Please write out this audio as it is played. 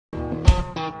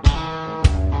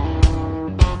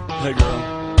Hey girl.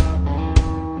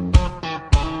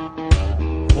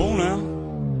 Oh now.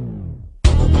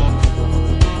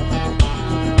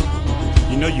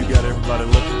 You know you got everybody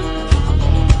looking.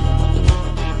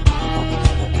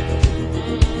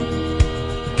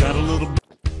 Got a little.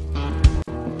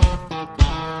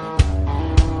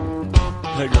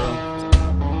 Hey girl.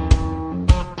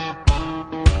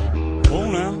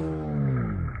 Oh now.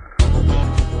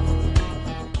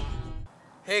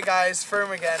 Hey guys,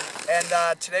 Firm again, and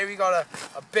today we got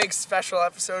a big special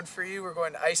episode for you. We're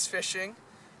going ice fishing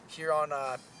here on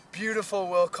beautiful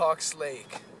Wilcox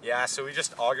Lake. Yeah, so we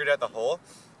just augured at the hole.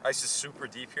 Ice is super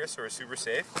deep here, so we're super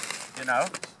safe. You know,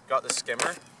 got the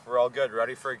skimmer. We're all good,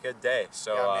 ready for a good day.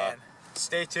 So Yeah, man.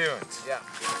 Stay tuned. Yeah.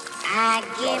 I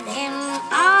give him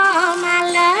all my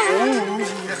love.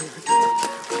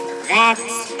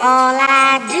 That's all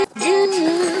I do.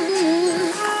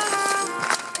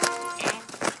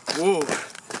 Woo.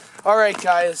 All right,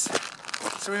 guys.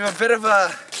 So we have a bit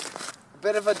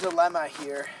of a dilemma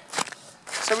here.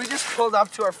 So we just pulled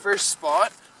up to our first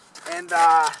spot, and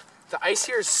the ice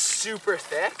here is super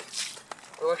thick.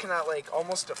 We're looking at like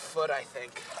almost a foot, I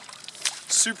think.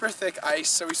 Super thick ice.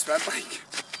 So we spent like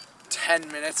 10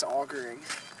 minutes auguring,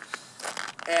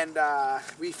 and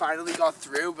we finally got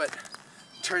through. But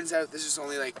turns out there's just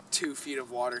only like 2 feet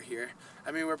of water here.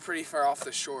 I mean, we're pretty far off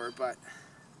the shore, but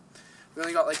we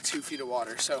only got like 2 feet of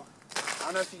water. So I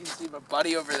don't know if you can see my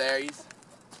buddy over there. He's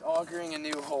auguring a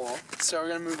new hole. So we're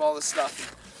gonna move all this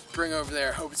stuff and bring over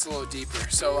there. Hope it's a little deeper.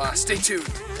 So stay tuned.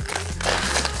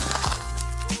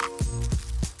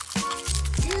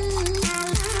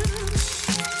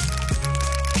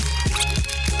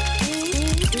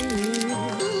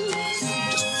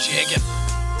 Just jigging.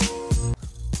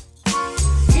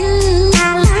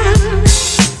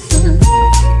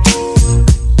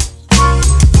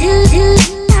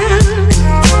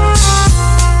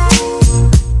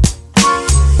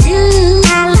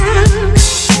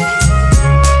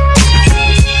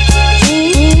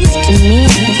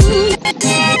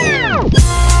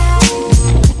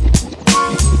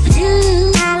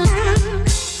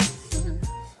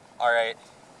 Alright,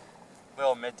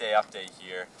 little midday update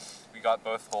here. We got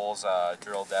both holes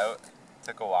drilled out.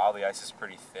 Took a while, the ice is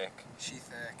pretty thick. She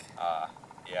thick.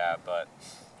 Yeah, but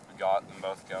we got them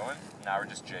both going. Now we're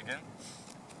just jigging.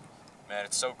 Man,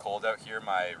 it's so cold out here,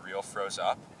 my reel froze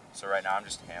up. So right now I'm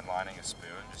just hand lining a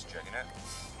spoon, just jigging it.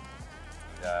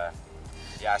 And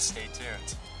yeah, stay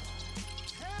tuned.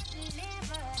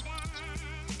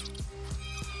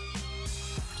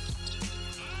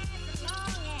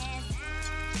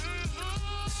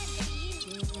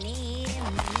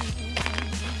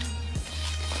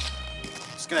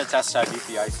 Just gonna test how deep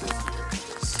the ice is here.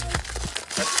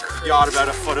 Got about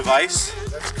a foot of ice.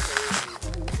 That's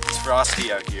crazy. It's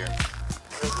frosty out here.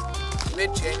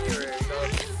 Mid-January, we got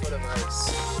a foot of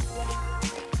ice.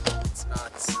 It's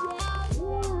nuts.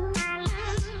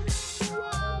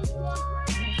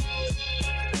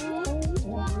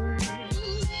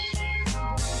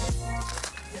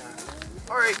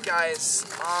 Yeah. Alright guys,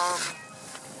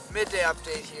 midday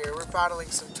update here. We're battling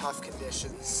some tough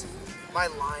conditions. My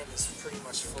line is pretty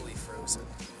much fully frozen.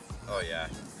 Oh yeah,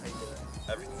 How you doing?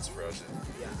 everything's frozen.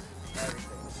 Yeah,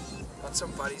 everything. Got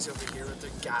some buddies over here with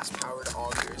their gas-powered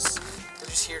augers. We're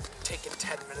just here taking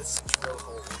 10 minutes to drill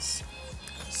holes.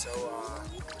 So,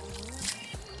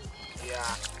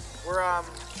 yeah,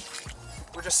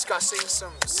 we're discussing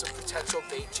some potential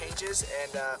bait changes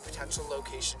and potential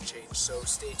location change. So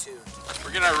stay tuned.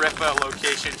 We're gonna rip a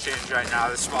location change right now.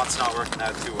 This spot's not working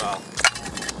out too well.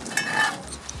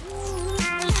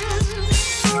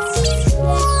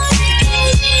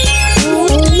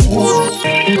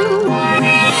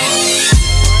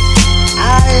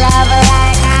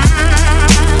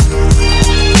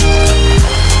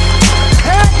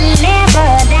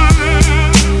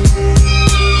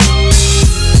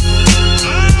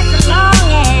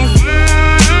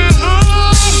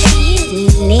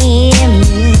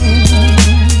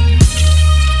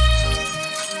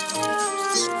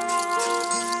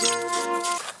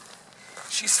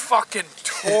 She's fucking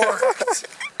torqued.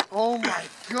 Oh my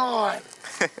god.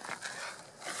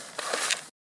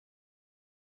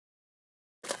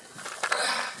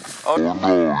 Oh no,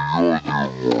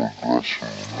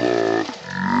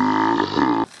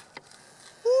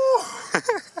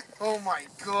 Oh my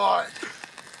god.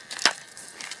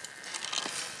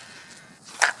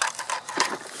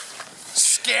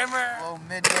 Scammer. Well,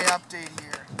 midday update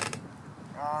here.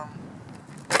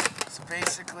 So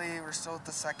basically, we're still at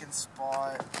the second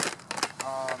spot.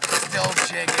 Still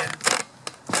jigging.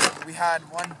 We had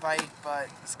one bite, but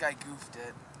this guy goofed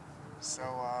it. So,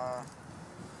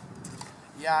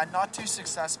 Yeah, not too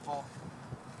successful.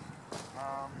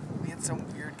 We had some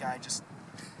weird guy just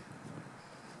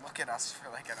look at us for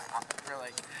like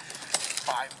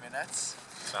 5 minutes.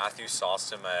 Matthew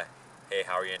sauced him a, "Hey,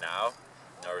 how are you now?"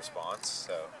 No response.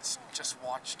 So Just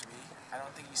watched me. I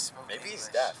don't think he spoke maybe English. he's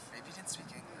deaf. Maybe he didn't speak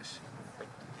English.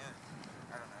 Yeah.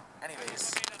 I don't know.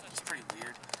 Anyways, it's pretty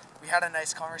weird. We had a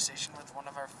nice conversation with one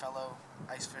of our fellow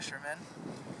ice fishermen.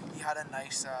 He had a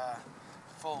nice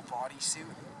full body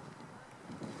suit.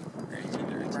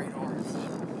 Bright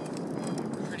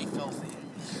orange. Pretty filthy.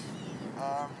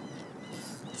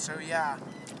 So yeah,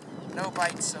 no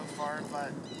bites so far,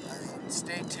 but I mean,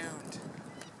 stay tuned.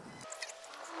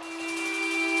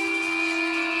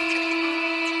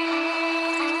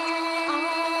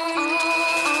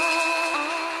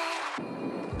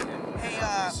 Hey,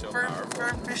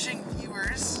 for fishing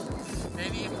viewers,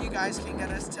 maybe if you guys can get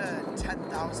us to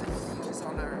 10,000 views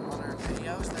on our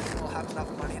videos, then we'll have enough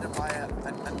money to buy a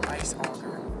nice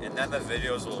auger. And then the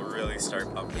videos will really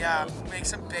start pumping Yeah, out. make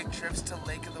some big trips to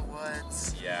Lake of the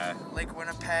Woods, Yeah. Lake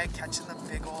Winnipeg, catching the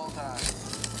big old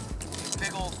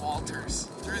Walters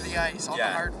through the ice on the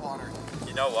hard water.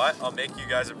 You know what? I'll make you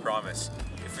guys a promise.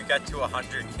 If we get to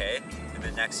 100K in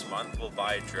the next month, we'll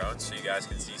buy a drone so you guys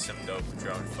can see some dope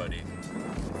drone footy.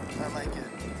 I like it.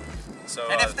 So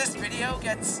And if this video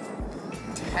gets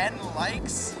 10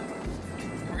 likes,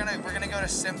 we're gonna go to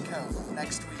Simcoe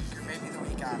next week or maybe the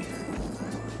week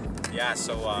after. yeah,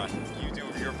 so you do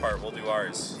your part, we'll do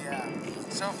ours. Yeah.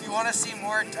 So if you want to see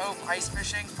more dope ice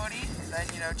fishing footy, then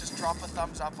just drop a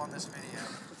thumbs up on this video.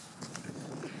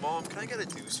 Mom, can I get a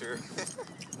deucer?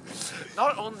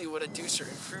 Not only would a deucer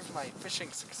improve my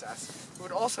fishing success, it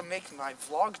would also make my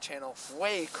vlog channel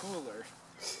way cooler.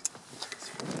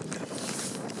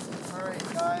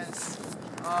 Alright guys,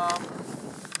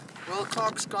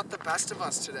 Wilcox got the best of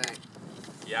us today.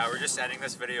 Yeah, we're just ending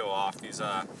this video off. These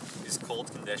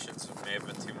cold conditions may have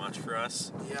been too much for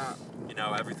us. Yeah. You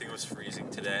know, everything was freezing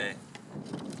today.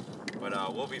 But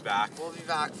we'll be back. We'll be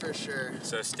back for sure.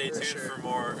 So stay tuned for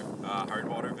more hard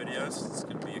water videos. It's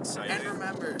going to be exciting. And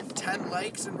remember, 10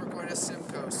 likes and we're going to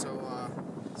Simcoe, so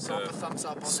drop a thumbs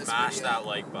up on this video. Smash that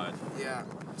like button. Yeah.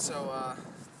 So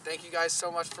thank you guys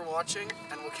so much for watching,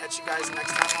 and we'll catch you guys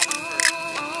next time on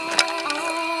the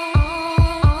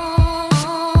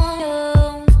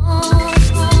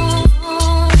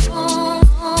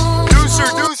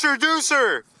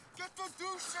Deucer! Get the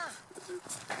deucer!